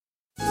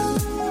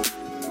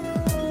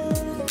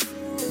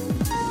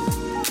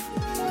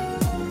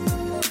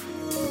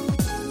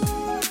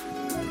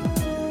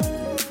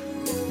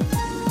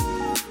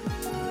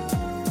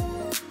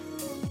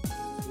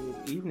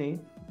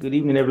Good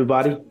evening,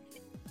 everybody.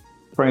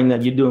 Praying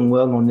that you're doing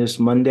well on this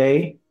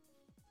Monday,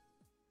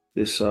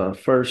 this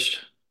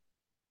first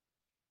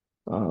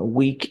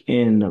week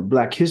in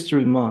Black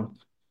History Month.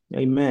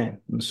 Amen.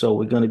 And so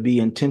we're going to be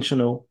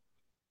intentional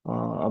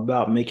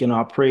about making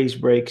our praise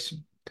breaks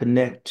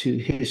connect to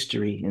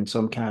history in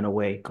some kind of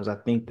way, because I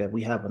think that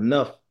we have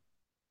enough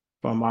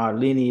from our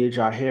lineage,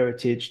 our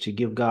heritage to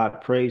give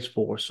God praise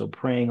for. So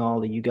praying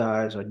all of you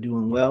guys are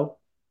doing well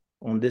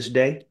on this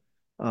day,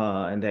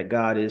 and that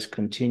God is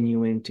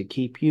continuing to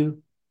keep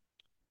you.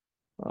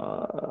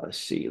 Let's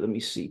see. Let me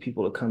see.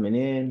 People are coming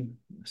in.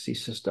 I see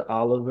Sister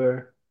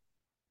Oliver.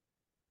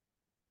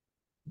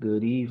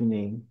 Good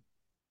evening.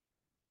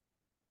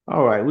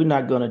 All right, we're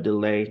not going to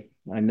delay.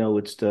 I know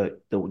it's the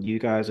you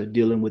guys are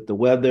dealing with the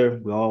weather.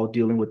 We're all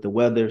dealing with the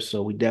weather,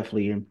 so we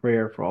definitely in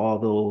prayer for all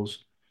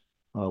those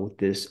with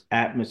this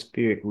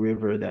atmospheric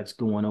river that's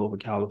going over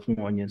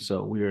California.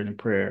 So we're in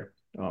prayer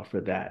for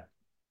that.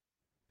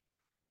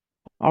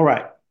 All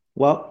right.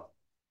 Well,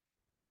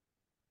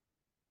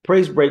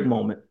 praise break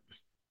moment.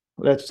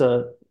 Let's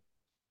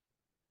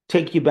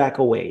take you back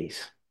a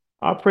ways.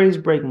 Our praise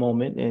break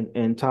moment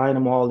and tying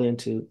them all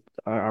into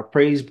our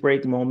praise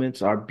break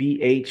moments, our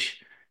BH,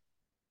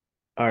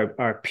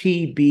 our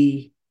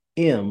PBM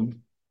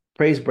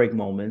praise break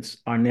moments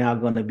are now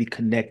going to be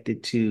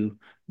connected to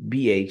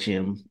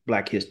BHM,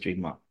 Black History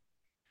Month.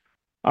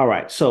 All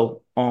right,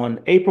 so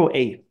on April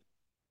 8th,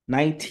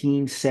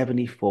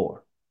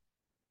 1974,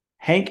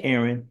 Hank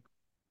Aaron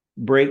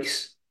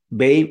breaks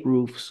Babe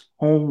Ruth's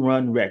home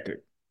run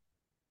record,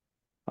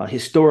 a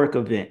historic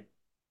event.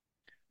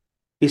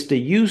 It's the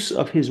use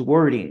of his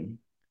wording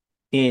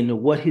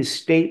in what his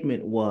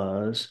statement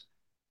was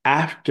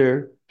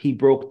after he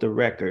broke the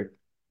record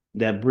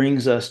that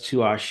brings us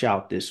to our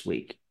shout this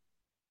week.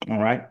 All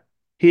right.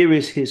 Here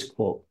is his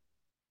quote.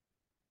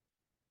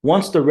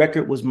 Once the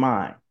record was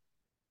mine,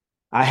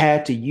 I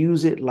had to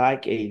use it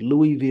like a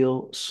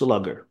Louisville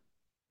slugger.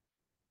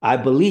 I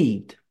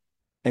believed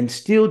and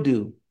still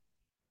do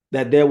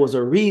that there was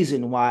a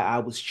reason why I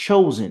was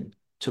chosen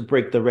to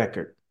break the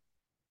record.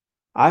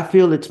 I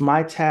feel it's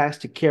my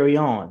task to carry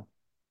on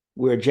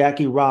where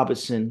Jackie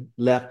Robinson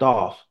left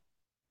off,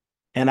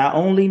 and I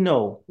only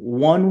know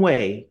one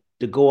way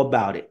to go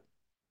about it.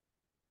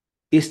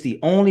 It's the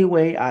only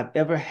way I've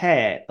ever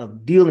had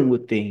of dealing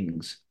with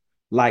things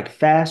like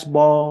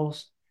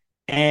fastballs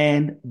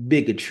and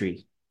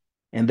bigotry,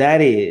 and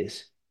that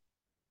is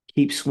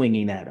keep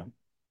swinging at them.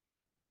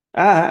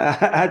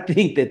 I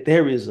think that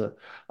there is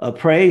a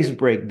praise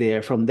break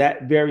there from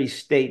that very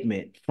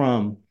statement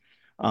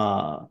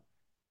uh,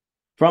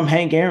 from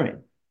Hank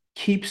Aaron.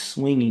 Keep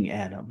swinging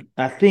at them.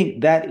 I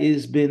think that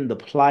has been the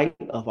plight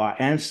of our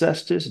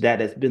ancestors. That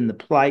has been the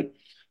plight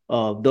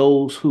of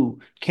those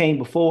who came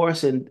before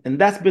us. And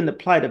that's been the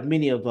plight of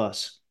many of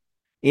us.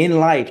 In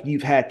life,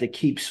 you've had to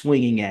keep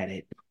swinging at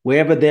it.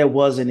 Wherever there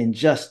was an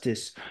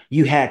injustice,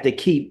 you had to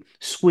keep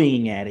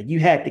swinging at it. You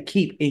had to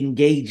keep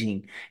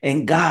engaging.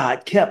 And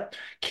God kept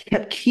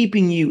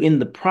keeping you in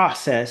the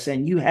process,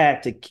 and you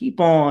had to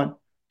keep on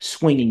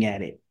swinging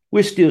at it.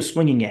 We're still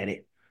swinging at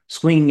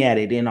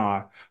it in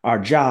our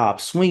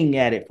jobs, swinging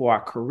at it for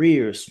our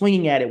careers,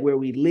 swinging at it where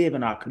we live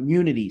in our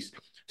communities,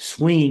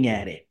 swinging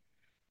at it.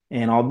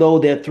 And although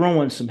they're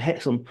throwing some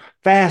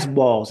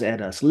fastballs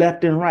at us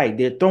left and right,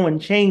 they're throwing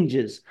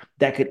changes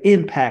that could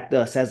impact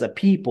us as a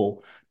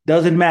people.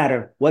 Doesn't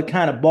matter what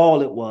kind of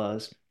ball it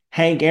was,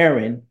 Hank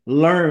Aaron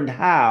learned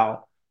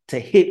how to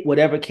hit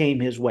whatever came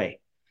his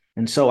way.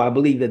 And so I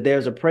believe that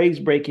there's a praise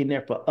break in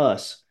there for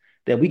us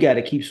that we got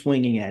to keep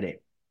swinging at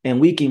it. And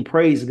we can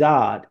praise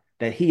God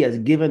that he has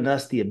given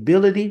us the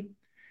ability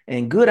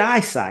and good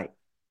eyesight.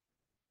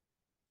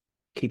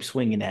 Keep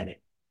swinging at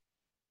it.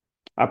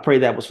 I pray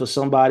that was for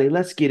somebody.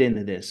 Let's get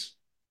into this.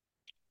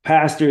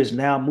 Pastor has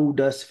now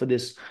moved us for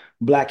this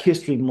Black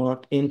History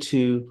Month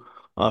into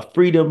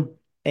Freedom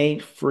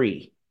Ain't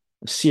Free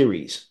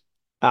series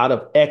out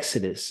of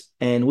Exodus.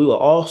 And we will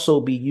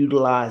also be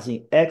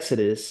utilizing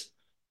Exodus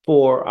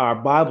for our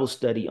Bible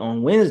study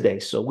on Wednesday.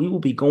 So we will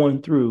be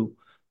going through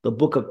the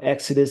book of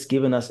Exodus,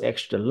 giving us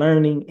extra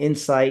learning,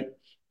 insight,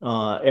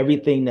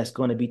 everything that's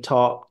going to be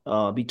taught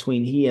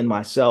between he and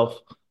myself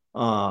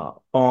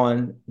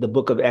on the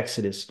book of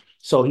Exodus.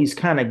 So he's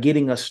kind of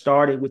getting us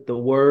started with the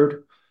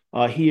word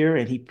here,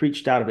 and he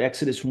preached out of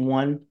Exodus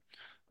 1,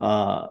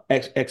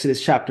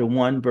 Exodus chapter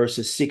 1,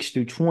 verses 6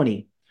 through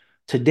 20.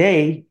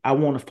 Today, I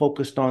want to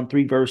focus on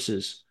 3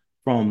 verses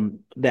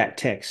from that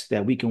text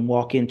that we can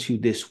walk into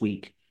this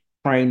week,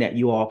 praying that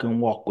you all can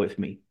walk with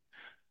me.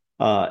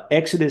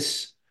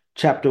 Exodus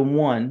chapter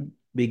 1,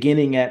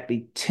 beginning at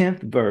the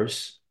 10th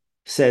verse,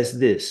 says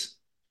this: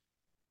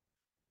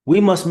 We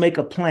must make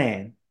a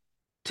plan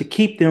to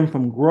keep them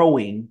from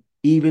growing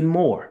even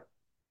more.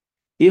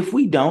 If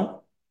we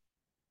don't,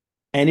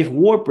 and if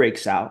war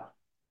breaks out,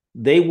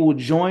 they will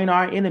join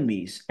our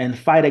enemies and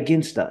fight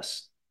against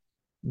us.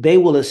 They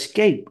will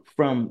escape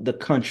from the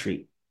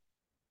country.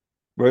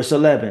 Verse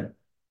 11.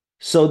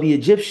 So the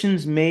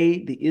Egyptians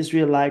made the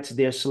Israelites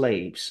their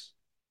slaves.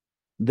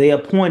 They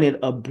appointed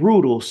a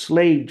brutal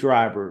slave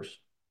drivers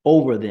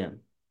over them,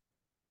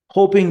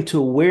 hoping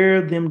to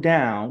wear them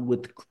down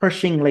with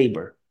crushing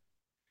labor.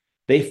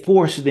 They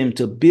forced them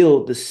to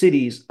build the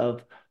cities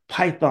of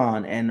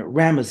Python and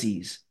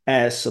Ramesses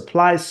as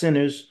supply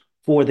centers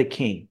for the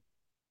king.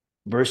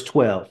 Verse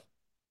 12.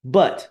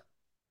 But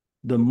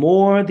the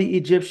more the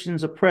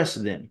Egyptians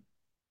oppressed them,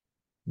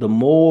 the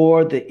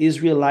more the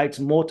Israelites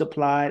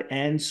multiplied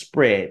and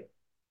spread,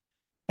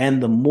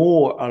 and the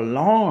more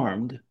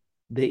alarmed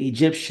the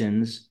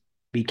Egyptians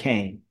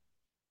became.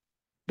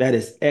 That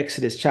is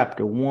Exodus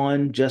chapter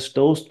 1, just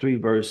those three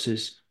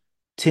verses,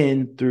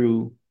 10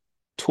 through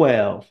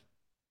 12.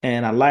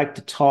 And I'd like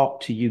to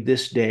talk to you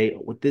this day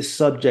with this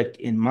subject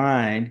in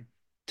mind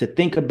to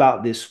think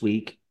about this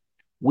week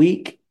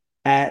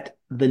at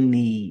the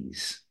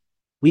knees.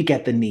 Week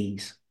at the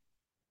knees.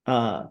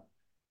 And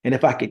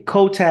if I could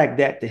co-tag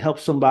that to help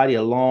somebody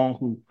along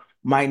who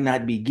might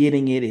not be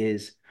getting it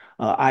is,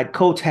 I'd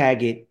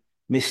co-tag it,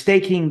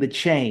 mistaking the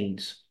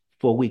chains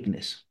for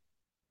weakness.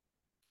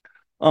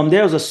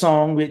 There was a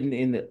song written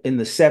in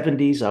the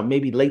 70s or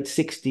maybe late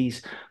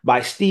 60s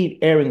by Steve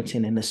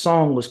Arrington, and the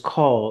song was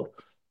called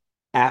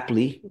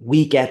aptly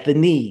Weak at the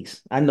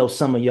Knees. I know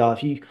some of y'all,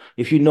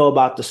 if you know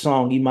about the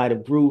song, you might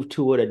have grooved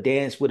to it or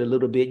danced with it a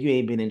little bit. You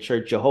ain't been in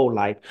church your whole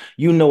life.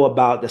 You know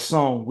about the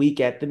song Weak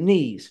at the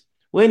Knees.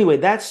 Well, anyway,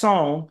 in that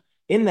song,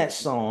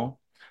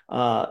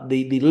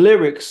 the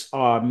lyrics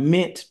are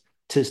meant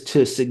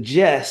to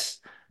suggest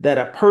that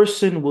a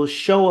person will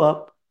show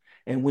up,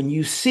 and when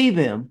you see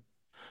them,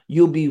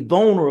 you'll be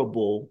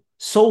vulnerable,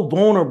 so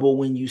vulnerable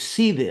when you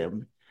see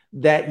them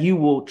that you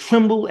will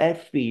tremble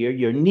at fear,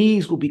 your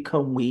knees will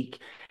become weak,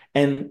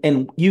 and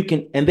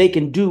they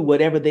can do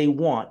whatever they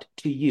want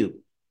to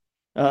you.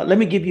 Let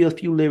me give you a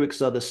few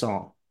lyrics of the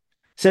song.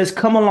 It says,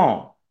 "Come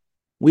along,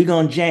 we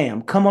gonna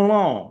jam. Come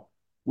along,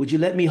 would you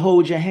let me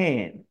hold your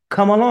hand?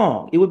 Come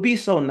along, it would be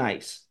so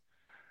nice.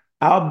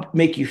 I'll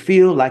make you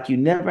feel like you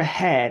never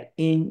had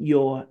in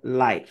your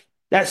life."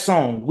 That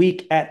song,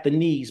 Weak at the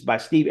Knees by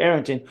Steve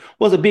Arrington,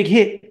 was a big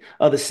hit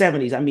of the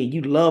 70s. I mean,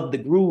 you love the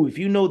groove. If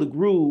you know the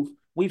groove,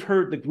 we've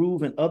heard the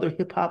groove in other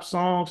hip hop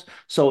songs.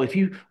 So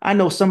I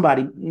know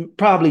somebody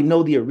probably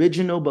know the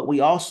original, but we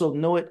also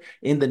know it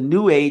in the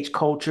new age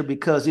culture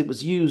because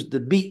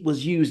the beat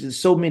was used in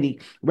so many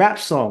rap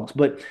songs.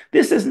 But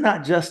this is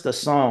not just a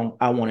song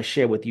I want to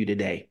share with you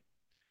today.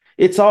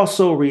 It's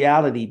also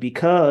reality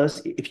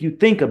because if you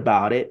think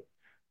about it,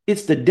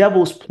 it's the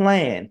devil's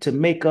plan to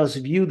make us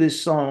view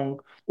this song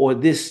or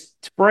this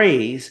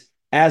phrase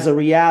as a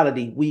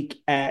reality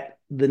weak at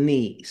the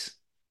knees.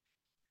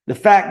 The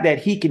fact that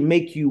he can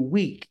make you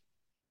weak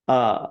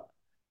uh,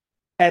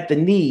 at the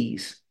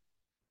knees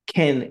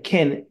can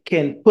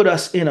put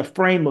us in a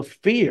frame of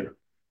fear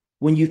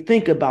when you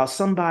think about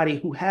somebody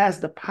who has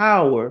the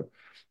power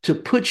to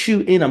put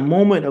you in a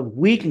moment of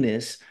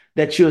weakness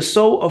that you're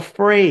so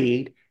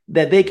afraid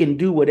that they can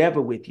do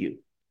whatever with you.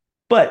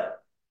 But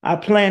I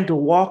plan to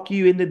walk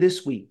you into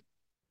this week,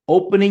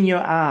 opening your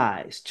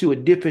eyes to a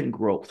different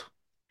growth.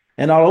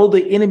 And although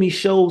the enemy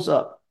shows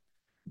up,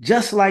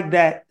 just like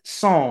that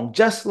song,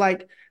 just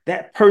like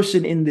that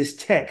person in this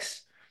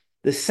text,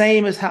 the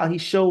same as how he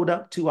showed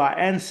up to our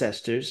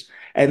ancestors,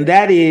 and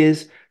that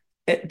is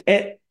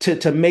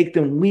to make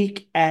them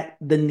weak at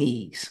the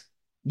knees.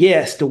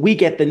 Yes, the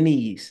weak at the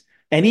knees.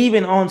 And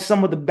even on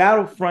some of the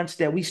battlefronts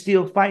that we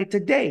still fight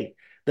today,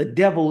 the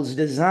devil's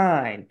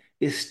design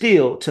is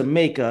still to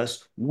make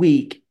us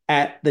weak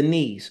at the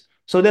knees.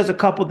 So there's a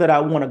couple that I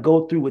want to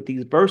go through with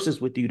these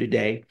verses with you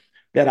today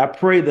that I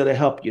pray that'll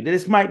help you.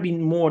 This might be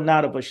more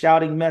not of a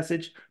shouting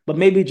message, but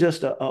maybe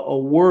just a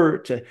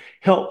word to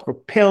help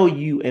propel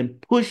you and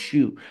push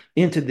you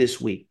into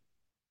this week.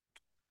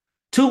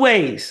 Two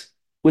ways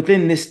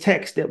within this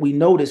text that we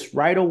notice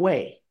right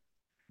away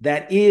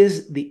that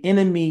is the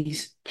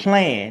enemy's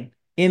plan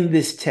in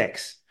this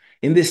text.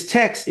 In this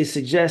text, it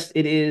suggests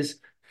it is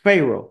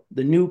Pharaoh,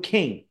 the new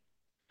king.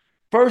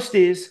 First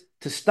is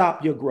to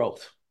stop your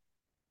growth.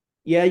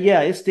 Yeah,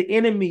 it's the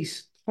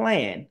enemy's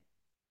plan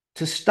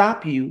to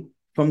stop you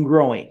from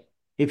growing.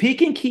 If he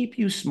can keep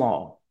you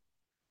small,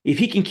 if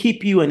he can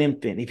keep you an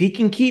infant, if he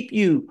can keep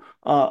you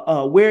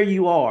where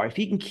you are, if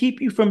he can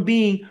keep you from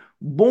being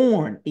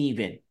born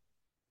even,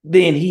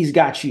 then he's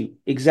got you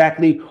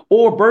exactly,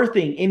 or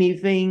birthing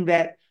anything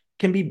that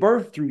can be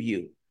birthed through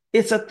you.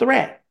 It's a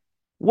threat.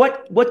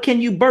 What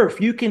can you birth?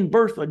 You can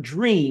birth a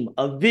dream,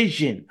 a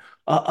vision,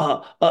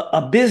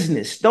 a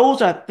business.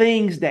 Those are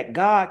things that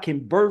God can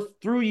birth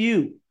through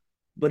you.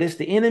 But it's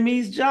the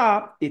enemy's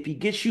job. If he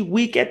gets you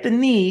weak at the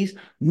knees,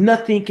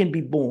 nothing can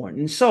be born.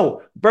 And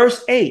so,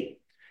 verse 8,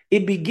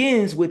 it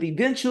begins with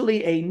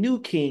eventually a new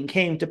king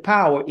came to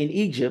power in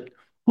Egypt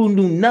who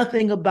knew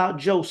nothing about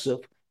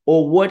Joseph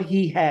or what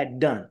he had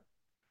done.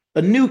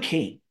 A new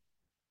king.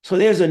 So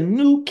there's a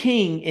new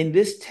king in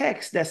this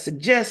text that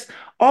suggests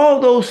all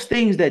those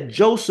things that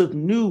Joseph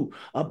knew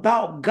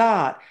about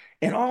God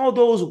and all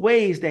those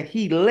ways that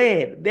he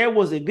led. There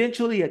was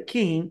eventually a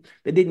king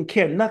that didn't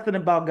care nothing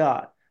about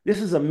God. This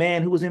is a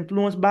man who was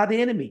influenced by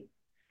the enemy.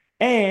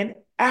 And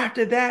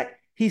after that,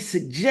 he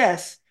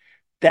suggests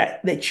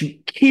that you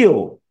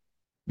kill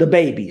the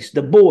babies,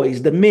 the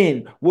boys, the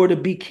men were to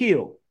be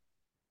killed.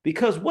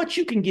 Because what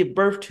you can give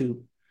birth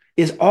to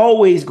is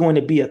always going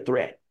to be a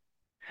threat.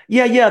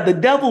 Yeah, yeah, the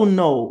devil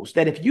knows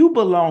that if you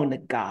belong to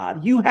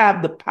God, you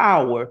have the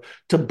power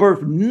to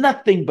birth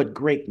nothing but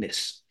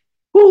greatness.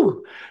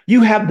 Whew,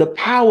 you have the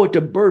power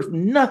to birth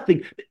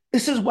nothing.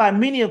 This is why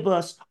many of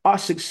us are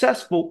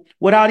successful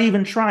without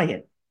even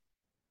trying,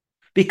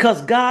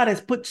 because God has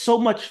put so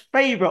much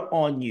favor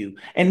on you.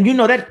 And you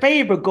know, that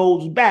favor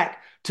goes back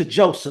to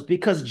Joseph,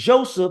 because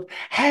Joseph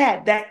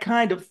had that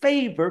kind of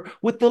favor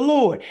with the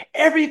Lord.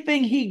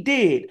 Everything he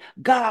did,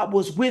 God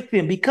was with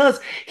him because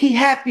he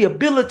had the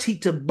ability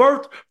to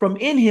birth from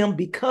in him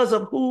because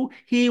of who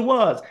he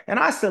was. And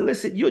I said,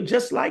 listen, you're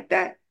just like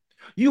that.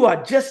 You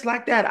are just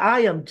like that.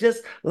 I am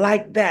just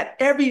like that.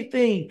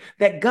 Everything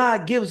that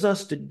God gives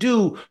us to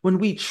do, when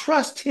we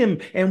trust him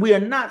and we are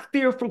not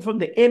fearful from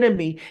the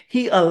enemy,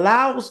 he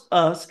allows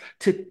us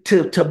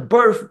to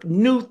birth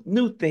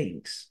new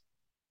things.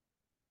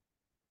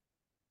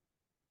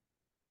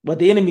 But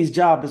the enemy's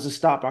job is to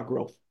stop our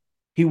growth.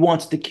 He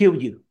wants to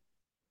kill you,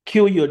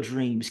 kill your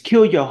dreams,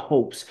 kill your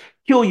hopes,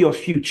 kill your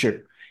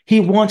future. He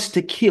wants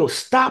to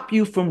stop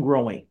you from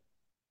growing.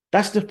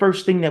 That's the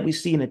first thing that we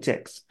see in the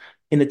text.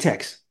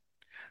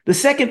 The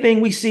second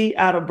thing we see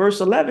out of verse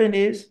 11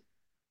 is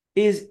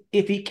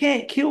if he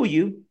can't kill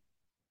you,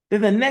 then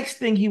the next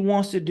thing he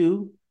wants to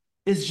do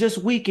is just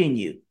weaken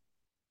you.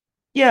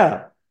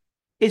 Yeah,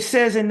 it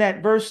says in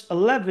that verse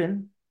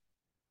 11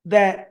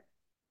 that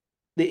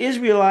the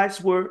Israelites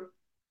were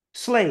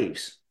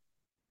slaves.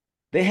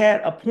 They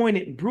had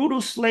appointed brutal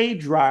slave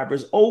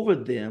drivers over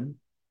them,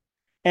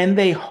 and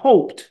they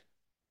hoped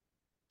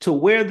to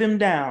wear them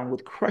down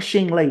with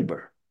crushing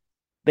labor.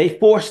 They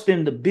forced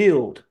them to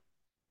build.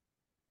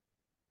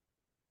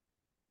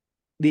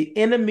 The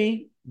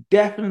enemy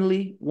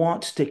definitely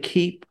wants to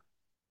keep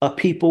a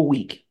people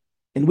weak.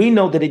 And we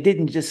know that it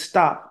didn't just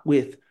stop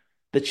with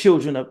the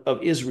children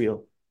of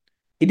Israel.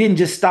 It didn't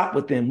just stop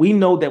with them. We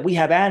know that we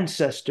have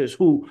ancestors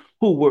who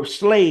were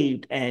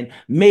slaved and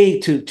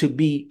made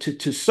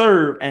to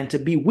serve and to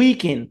be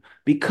weakened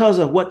because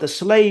of what the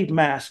slave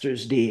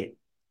masters did.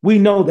 We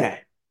know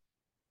that.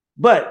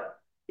 But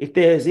if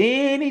there's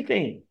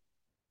anything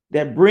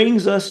that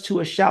brings us to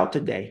a shout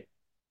today,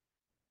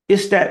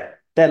 it's that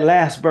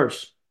last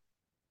verse.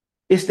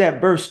 It's that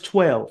verse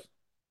 12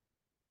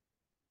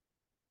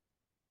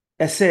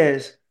 that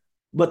says,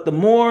 but the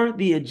more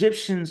the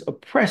Egyptians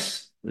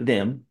oppressed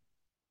them,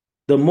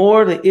 the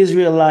more the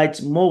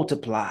Israelites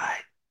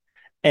multiplied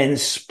and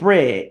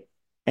spread,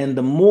 and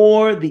the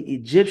more the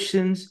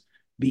Egyptians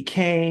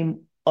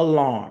became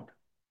alarmed.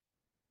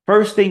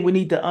 First thing we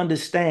need to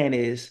understand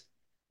is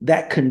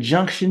that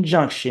conjunction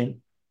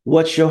junction,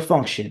 what's your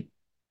function?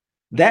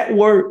 That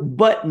word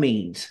but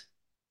means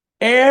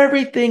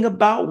everything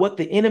about what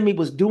the enemy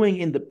was doing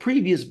in the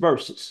previous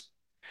verses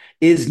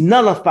is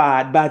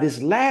nullified by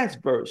this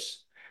last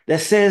verse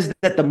that says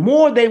that the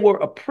more they were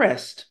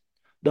oppressed,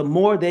 the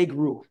more they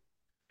grew.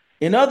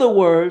 In other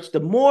words, the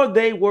more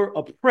they were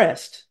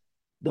oppressed,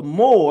 the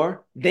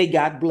more they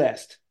got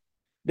blessed.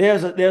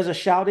 There's a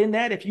shout in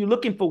that, if you're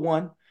looking for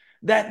one,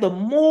 that the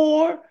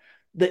more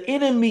the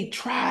enemy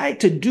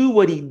tried to do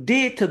what he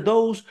did to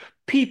those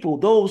people,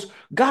 those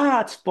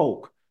God's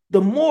folk,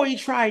 the more he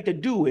tried to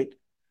do it,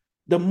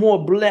 the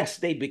more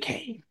blessed they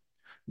became,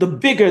 the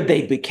bigger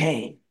they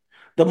became,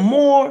 the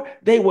more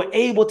they were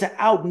able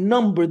to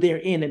outnumber their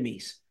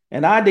enemies.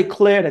 And I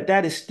declare that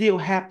that is still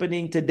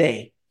happening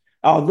today.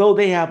 Although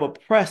they have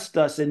oppressed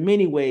us in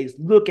many ways,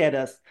 look at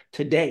us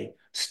today,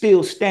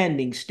 still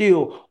standing,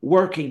 still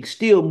working,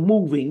 still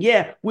moving.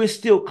 Yeah, we're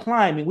still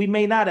climbing. We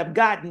may not have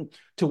gotten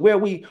to where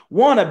we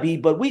want to be,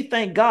 but we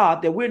thank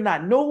God that we're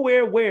not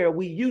nowhere where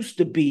we used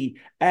to be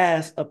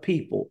as a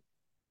people.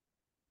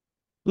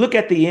 Look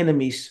at the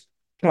enemy's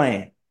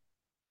plan.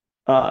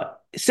 It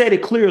said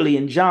it clearly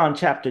in John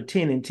chapter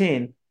 10 and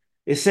 10.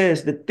 It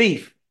says, the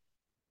thief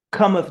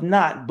cometh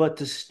not but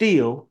to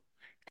steal,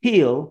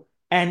 kill,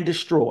 and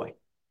destroy.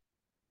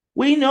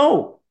 We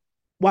know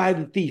why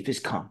the thief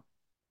has come.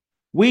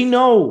 We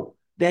know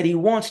that he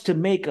wants to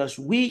make us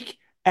weak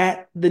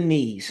at the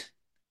knees.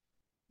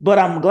 But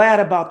I'm glad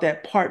about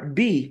that part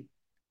B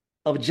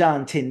of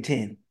John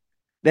 10:10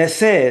 that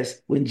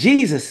says, when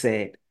Jesus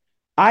said,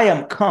 I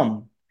am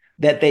come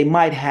that they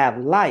might have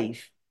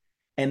life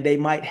and they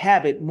might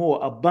have it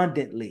more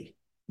abundantly.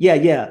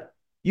 Yeah.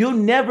 You'll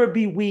never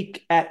be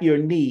weak at your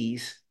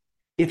knees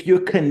if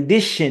you're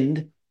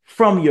conditioned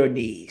from your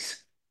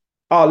knees.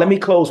 Oh, let me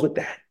close with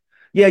that.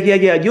 Yeah.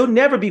 You'll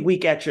never be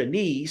weak at your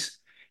knees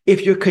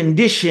if you're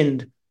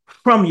conditioned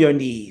from your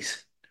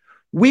knees.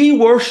 We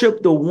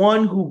worship the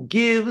one who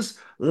gives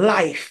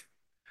life,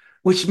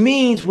 which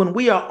means when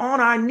we are on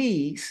our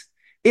knees,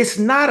 it's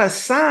not a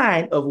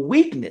sign of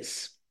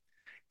weakness.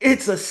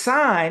 It's a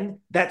sign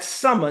that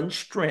summons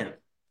strength.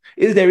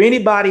 Is there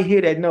anybody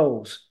here that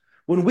knows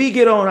when we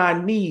get on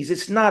our knees,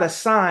 it's not a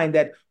sign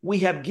that we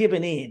have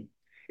given in.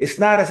 It's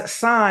not a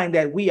sign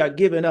that we are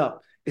giving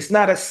up. It's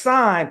not a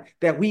sign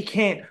that we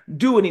can't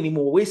do it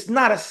anymore. It's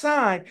not a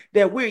sign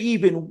that we're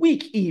even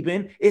weak,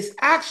 even. It's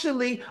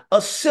actually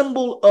a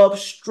symbol of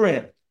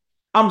strength.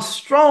 I'm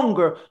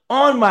stronger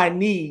on my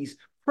knees,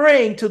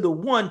 praying to the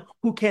one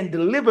who can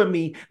deliver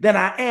me than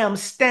I am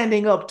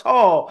standing up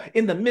tall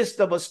in the midst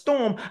of a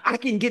storm. I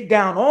can get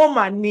down on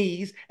my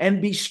knees and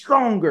be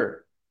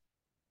stronger.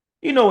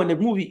 You know, in the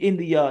movie, in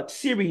the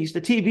series,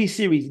 the TV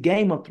series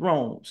Game of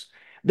Thrones,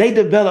 they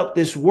developed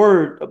this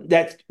word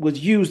that was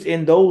used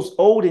in those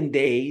olden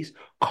days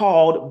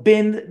called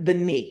bend the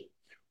knee.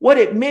 What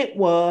it meant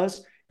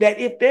was that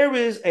if there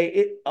is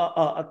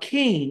a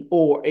king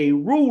or a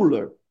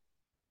ruler,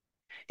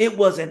 it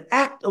was an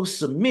act of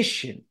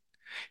submission.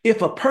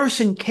 If a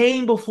person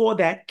came before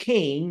that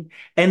king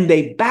and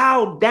they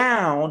bowed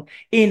down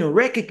in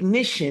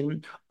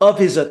recognition of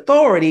his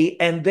authority,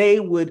 and they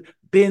would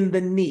bend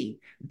the knee,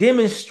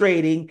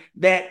 demonstrating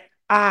that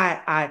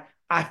I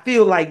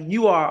feel like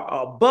you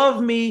are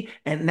above me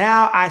and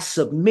now I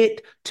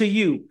submit to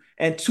you.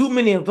 And too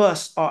many of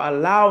us are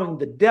allowing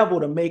the devil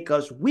to make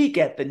us weak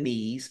at the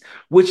knees,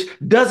 which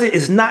doesn't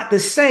is not the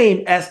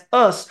same as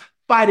us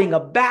fighting a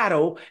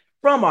battle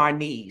from our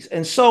knees.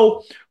 And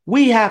so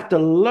we have to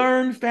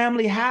learn,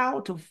 family,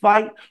 how to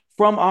fight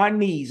from our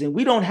knees. And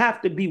we don't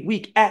have to be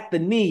weak at the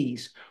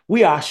knees.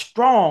 We are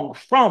strong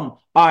from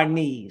our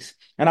knees.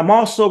 And I'm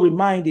also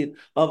reminded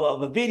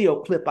of a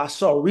video clip I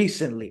saw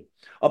recently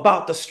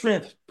about the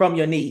strength from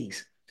your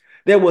knees.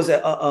 There was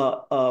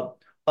a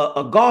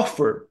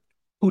golfer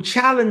who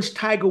challenged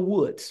Tiger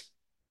Woods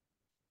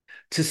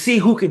to see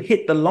who can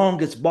hit the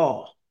longest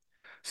ball.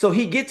 So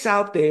he gets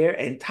out there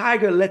and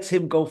Tiger lets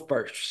him go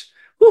first.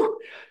 Whew.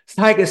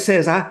 Tiger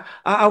says,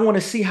 I want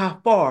to see how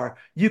far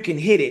you can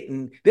hit it.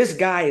 And this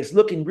guy is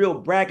looking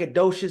real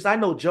braggadocious. I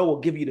know Joe will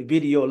give you the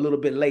video a little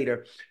bit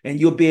later and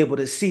you'll be able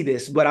to see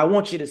this, but I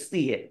want you to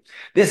see it.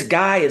 This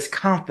guy is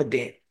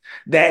confident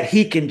that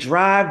he can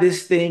drive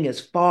this thing as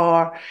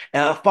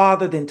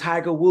farther than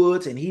Tiger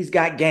Woods, and he's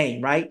got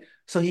game, right?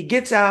 So he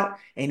gets out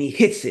and he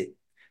hits it.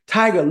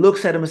 Tiger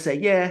looks at him and says,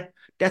 yeah,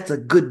 that's a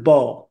good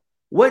ball.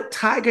 What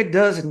Tiger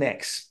does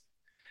next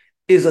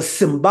is a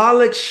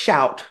symbolic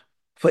shout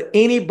for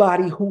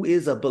anybody who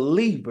is a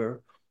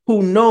believer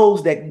who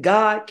knows that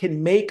God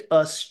can make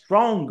us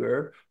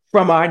stronger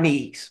from our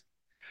knees.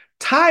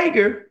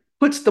 Tiger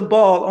puts the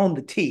ball on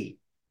the tee,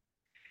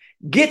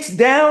 gets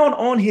down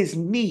on his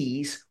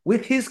knees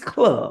with his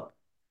club,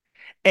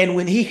 and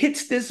when he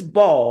hits this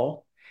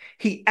ball,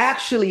 he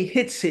actually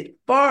hits it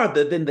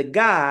farther than the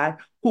guy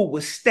who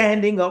was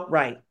standing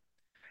upright.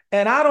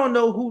 And I don't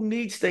know who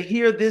needs to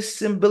hear this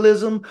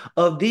symbolism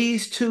of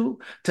these two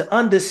to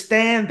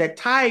understand that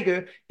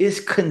Tiger is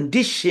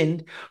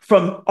conditioned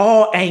from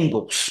all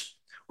angles.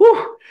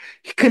 Whew.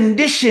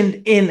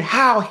 Conditioned in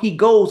how he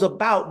goes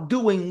about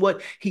doing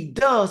what he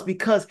does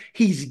because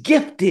he's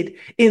gifted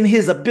in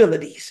his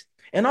abilities.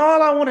 And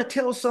all I want to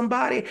tell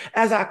somebody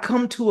as I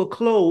come to a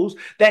close,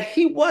 that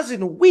he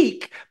wasn't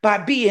weak by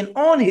being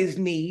on his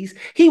knees.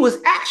 He was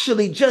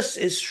actually just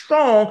as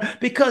strong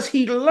because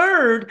he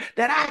learned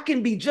that I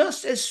can be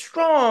just as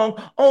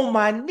strong on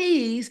my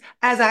knees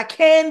as I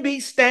can be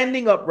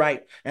standing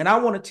upright. And I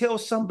want to tell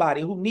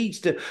somebody who needs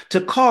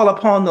to call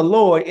upon the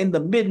Lord in the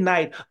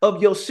midnight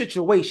of your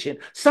situation,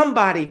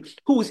 somebody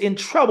who's in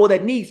trouble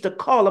that needs to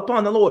call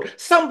upon the Lord,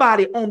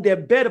 somebody on their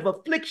bed of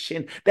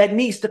affliction that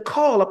needs to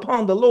call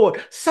upon the Lord,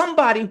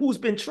 somebody who's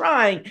been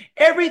trying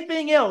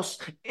everything else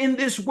in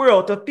this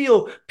world to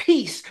feel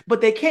peace,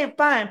 but they can't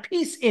find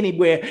peace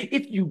anywhere.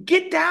 If you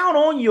get down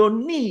on your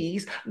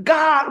knees,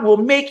 God will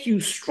make you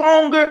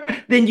stronger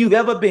than you've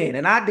ever been.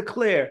 And I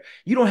declare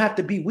you don't have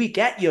to be weak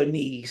at your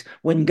knees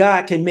when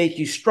God can make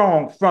you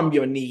strong from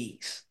your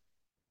knees.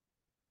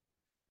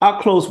 I'll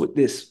close with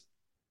this.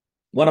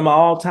 One of my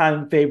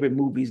all-time favorite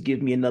movies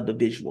gives me another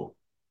visual.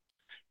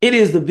 It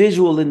is the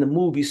visual in the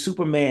movie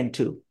Superman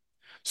 2.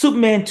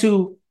 Superman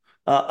 2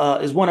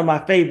 is one of my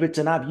favorites,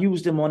 and I've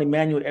used him on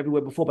Emmanuel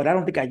Everywhere before, but I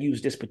don't think I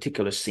used this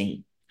particular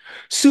scene.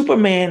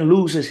 Superman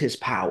loses his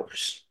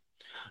powers,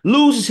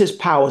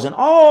 and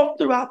all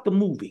throughout the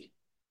movie,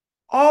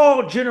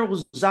 all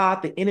General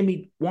Zod, the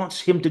enemy,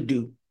 wants him to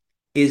do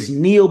is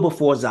kneel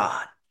before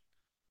Zod.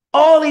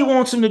 All he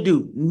wants him to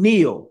do,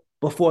 kneel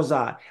before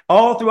Zod.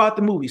 All throughout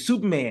the movie,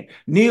 Superman,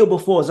 kneel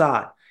before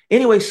Zod.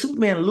 Anyway,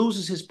 Superman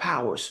loses his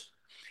powers,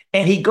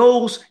 and he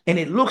goes, and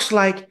it looks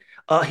like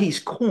he's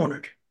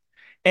cornered.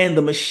 And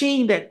the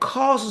machine that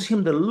causes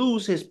him to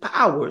lose his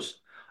powers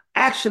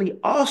actually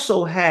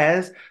also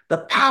has the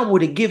power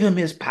to give him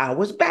his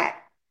powers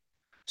back.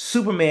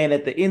 Superman,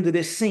 at the end of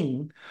this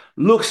scene,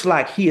 looks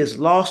like he has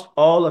lost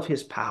all of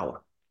his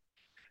power,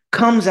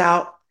 comes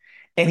out,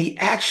 and he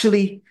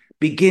actually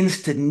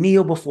begins to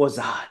kneel before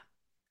Zod.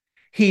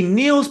 He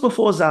kneels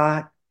before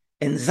Zod,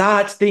 and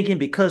Zod's thinking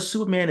because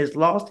Superman has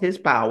lost his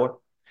power,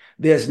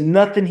 there's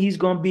nothing he's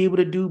going to be able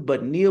to do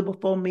but kneel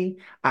before me.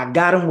 I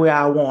got him where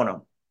I want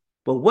him.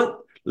 But what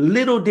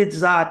little did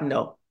Zod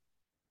know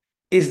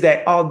is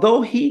that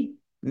although he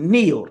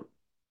kneeled,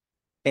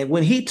 and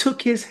when he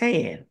took his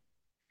hand,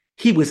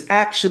 he was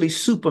actually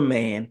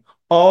Superman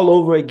all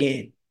over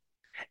again.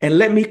 And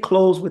let me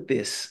close with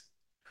this.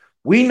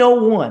 We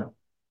know one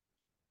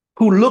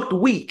who looked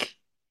weak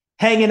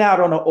hanging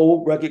out on an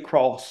old rugged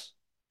cross.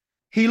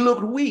 He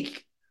looked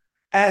weak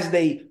as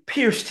they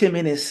pierced him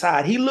in his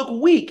side. He looked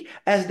weak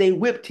as they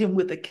whipped him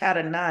with a cat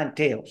of nine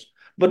tails.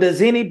 But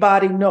does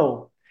anybody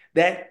know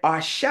that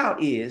our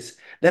shout is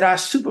that our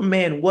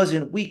Superman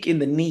wasn't weak in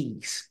the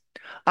knees?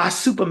 Our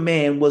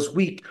Superman was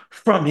weak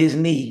from his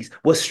knees,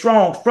 was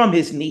strong from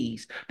his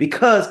knees,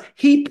 because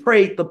he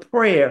prayed the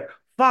prayer,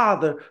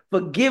 Father,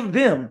 forgive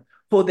them,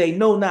 for they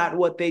know not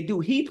what they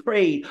do. He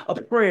prayed a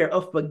prayer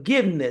of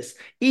forgiveness,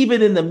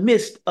 even in the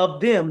midst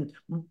of them,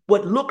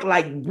 what looked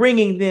like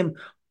bringing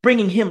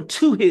him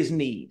to his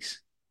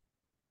knees.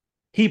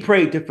 He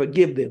prayed to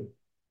forgive them.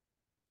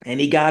 And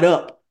he got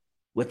up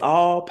with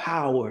all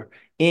power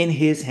in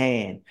his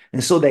hand.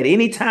 And so that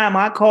anytime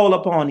I call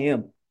upon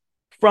him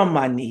from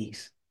my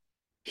knees,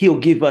 he'll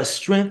give us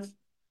strength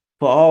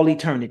for all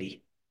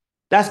eternity.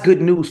 That's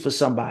good news for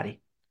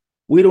somebody.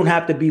 We don't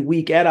have to be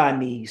weak at our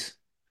knees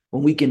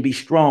when we can be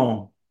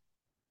strong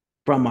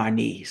from our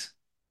knees.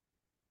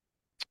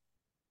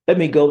 Let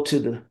me go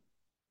to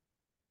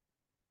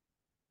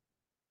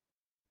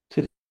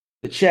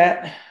the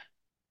chat.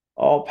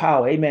 All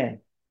power. Amen.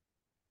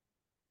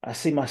 I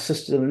see my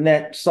sister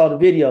Lynette saw the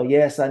video.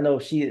 Yes, I know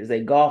she is a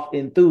golf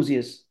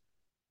enthusiast.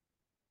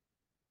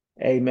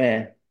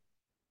 Amen.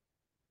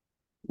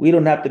 We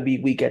don't have to be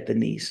weak at the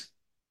knees.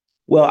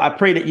 Well, I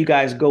pray that you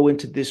guys go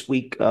into this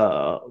week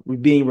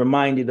being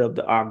reminded of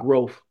our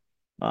growth.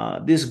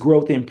 This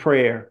growth in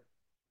prayer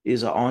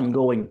is an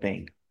ongoing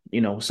thing.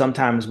 You know,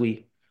 sometimes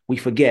we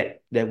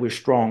forget that we're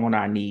strong on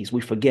our knees.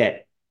 We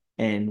forget,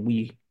 and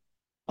we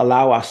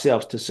allow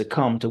ourselves to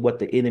succumb to what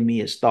the enemy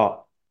has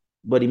thought.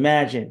 But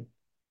imagine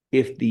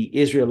if the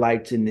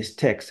Israelites in this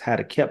text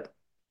had kept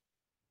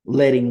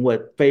letting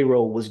what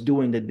Pharaoh was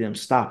doing to them,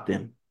 stop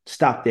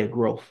their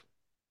growth.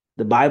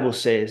 The Bible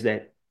says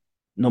that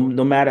no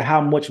matter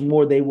how much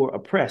more they were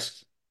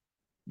oppressed,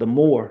 the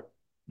more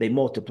they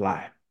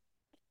multiplied.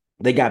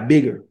 They got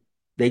bigger.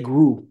 They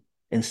grew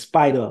in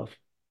spite of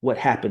what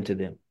happened to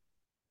them.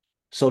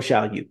 So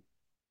shall you.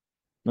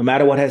 No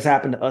matter what has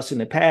happened to us in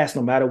the past,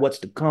 no matter what's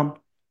to come,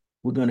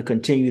 we're going to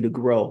continue to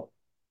grow,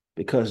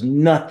 because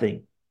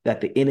nothing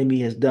that the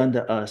enemy has done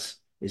to us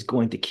is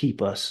going to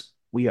keep us.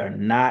 We are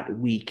not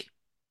weak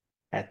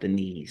at the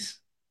knees.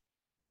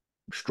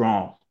 We're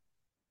strong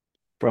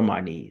from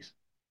our knees.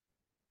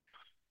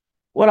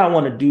 What I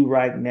want to do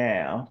right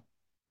now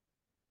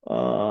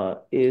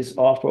is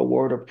offer a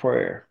word of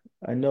prayer.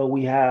 I know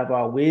we have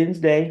our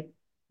Wednesday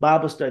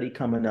Bible study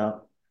coming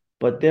up,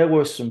 but there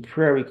were some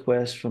prayer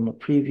requests from a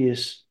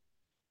previous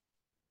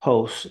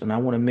host, and I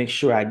want to make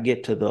sure I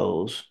get to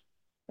those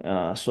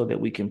so that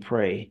we can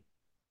pray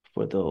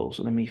for those.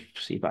 Let me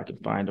see if I can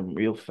find them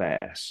real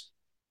fast.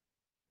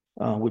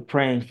 We're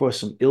praying for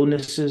some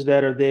illnesses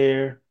that are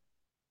there,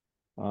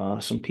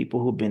 some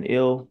people who've been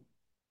ill.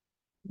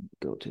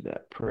 Go to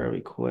that prayer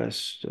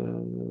request.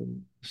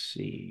 Let's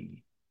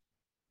see.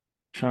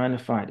 Trying to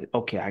find it.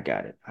 Okay, I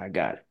got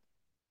it.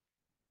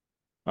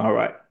 All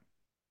right.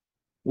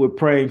 We're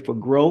praying for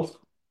growth.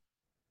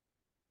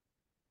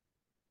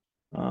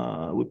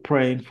 We're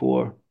praying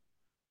for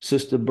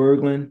Sister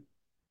Berglund,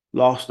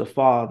 lost a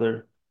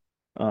father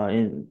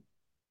in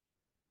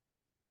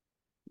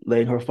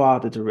laying her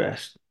father to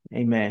rest.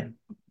 Amen.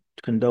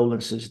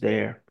 Condolences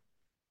there.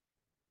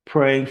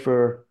 Praying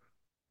for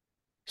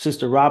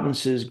Sister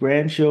Robinson's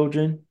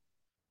grandchildren.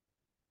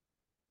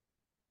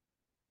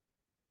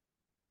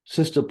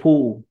 Sister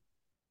Poole,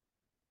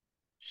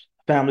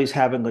 family's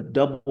having a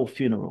double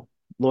funeral.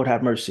 Lord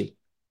have mercy.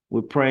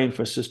 We're praying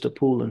for Sister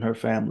Poole and her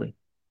family.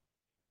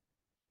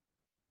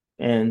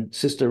 And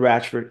Sister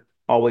Ratchford,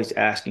 always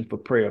asking for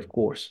prayer, of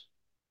course.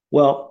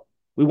 Well,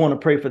 we want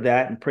to pray for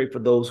that and pray for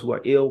those who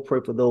are ill,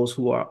 pray for those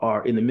who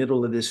are in the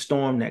middle of this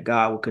storm, that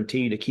God will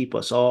continue to keep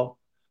us all.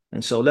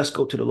 And so let's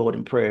go to the Lord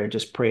in prayer and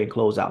just pray and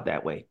close out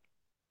that way.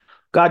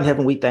 God in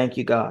heaven, we thank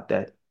you, God,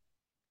 that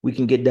we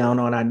can get down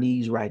on our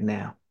knees right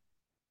now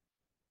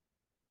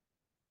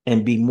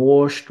and be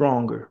more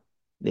stronger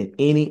than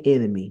any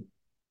enemy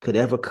could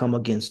ever come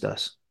against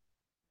us.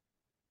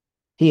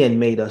 He hasn't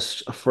made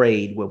us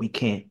afraid where we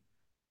can't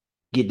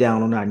get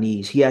down on our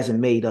knees. He hasn't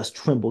made us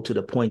tremble to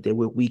the point that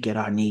we're weak at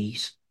our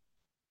knees.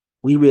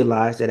 We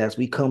realize that as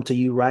we come to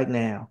you right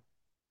now,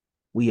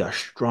 we are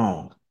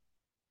strong.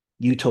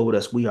 You told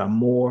us we are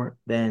more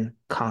than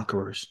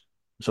conquerors.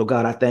 So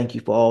God, I thank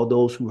you for all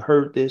those who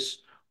heard this,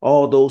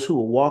 all those who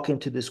will walk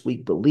into this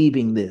week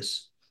believing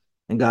this.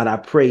 And God, I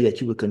pray that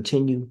you would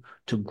continue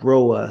to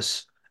grow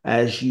us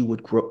as you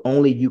would grow,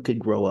 only you could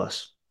grow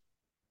us.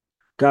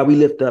 God, we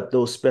lift up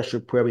those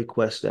special prayer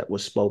requests that were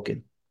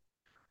spoken.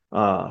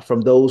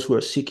 From those who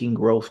are seeking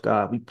growth,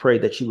 God, we pray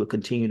that you would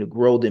continue to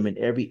grow them in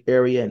every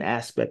area and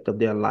aspect of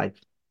their life.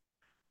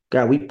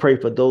 God, we pray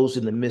for those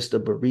in the midst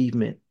of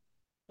bereavement,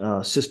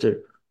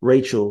 Sister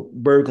Rachel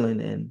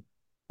Berglund and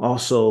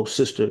also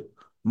Sister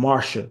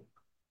Marcia,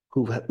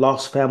 who've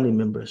lost family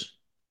members.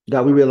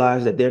 God, we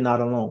realize that they're not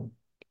alone.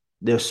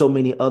 There's so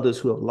many others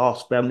who have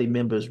lost family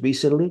members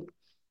recently,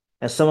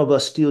 and some of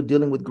us still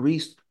dealing with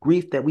grief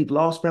that we've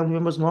lost family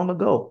members long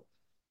ago.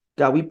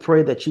 God, we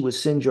pray that you would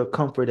send your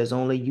comfort as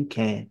only you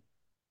can,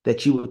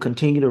 that you would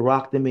continue to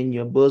rock them in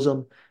your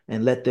bosom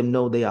and let them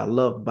know they are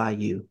loved by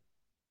you,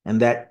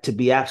 and that to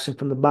be absent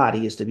from the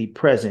body is to be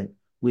present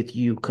with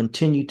you.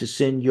 Continue to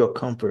send your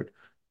comfort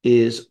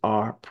is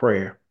our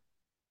prayer.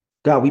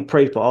 God, we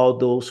pray for all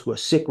those who are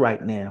sick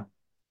right now.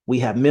 We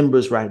have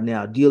members right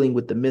now dealing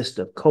with the midst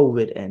of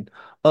COVID and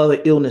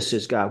other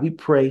illnesses, God. We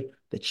pray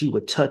that you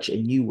would touch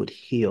and you would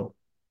heal.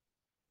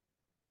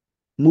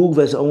 Move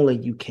as only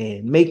you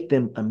can. Make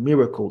them a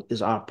miracle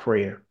is our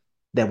prayer,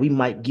 that we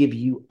might give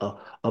you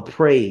a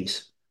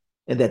praise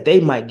and that they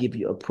might give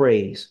you a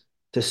praise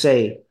to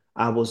say,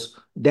 I was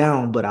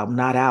down, but I'm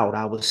not out.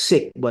 I was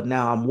sick, but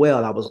now I'm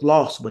well. I was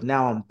lost, but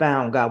now I'm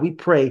found. God, we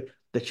pray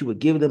that you would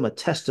give them a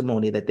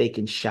testimony that they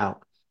can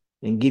shout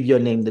and give your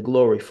name the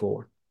glory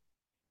for.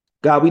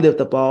 God, we lift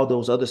up all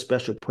those other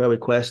special prayer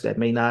requests that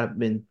may not have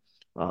been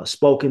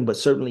spoken, but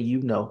certainly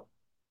you know.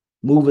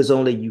 Move as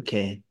only you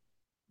can.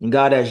 And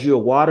God, as you're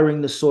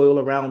watering the soil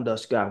around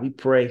us, God, we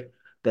pray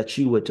that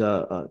you would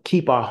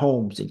keep our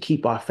homes and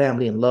keep our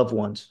family and loved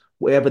ones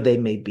wherever they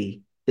may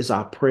be, is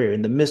our prayer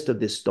in the midst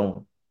of this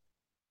storm.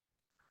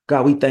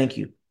 God, we thank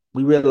you.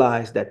 We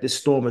realize that this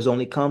storm has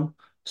only come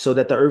so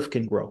that the earth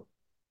can grow.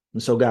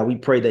 And so, God, we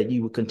pray that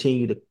you would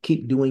continue to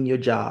keep doing your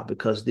job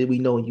because we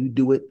know you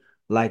do it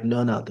like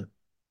none other.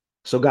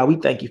 So, God, we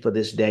thank you for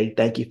this day.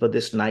 Thank you for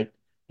this night.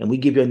 And we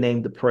give your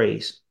name the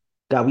praise.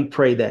 God, we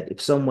pray that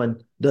if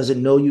someone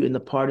doesn't know you in the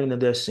pardon of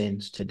their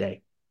sins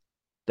today,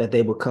 that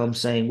they will come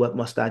saying, what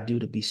must I do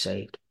to be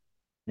saved?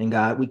 And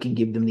God, we can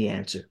give them the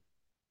answer.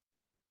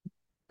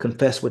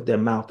 Confess with their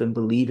mouth and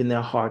believe in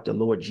their heart the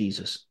Lord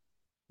Jesus.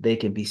 They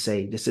can be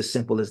saved. It's as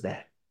simple as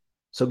that.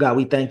 So, God,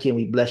 we thank you and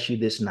we bless you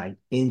this night.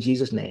 In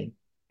Jesus' name,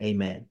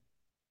 amen.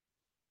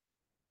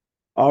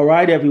 All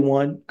right,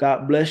 everyone.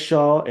 God bless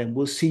y'all, and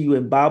we'll see you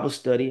in Bible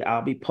study.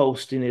 I'll be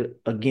posting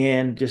it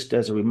again just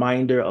as a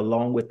reminder,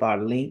 along with our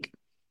link.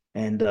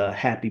 And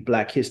happy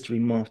Black History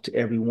Month to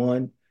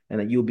everyone. And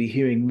that you'll be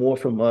hearing more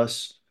from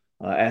us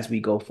as we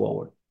go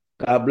forward.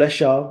 God bless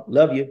y'all.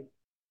 Love you.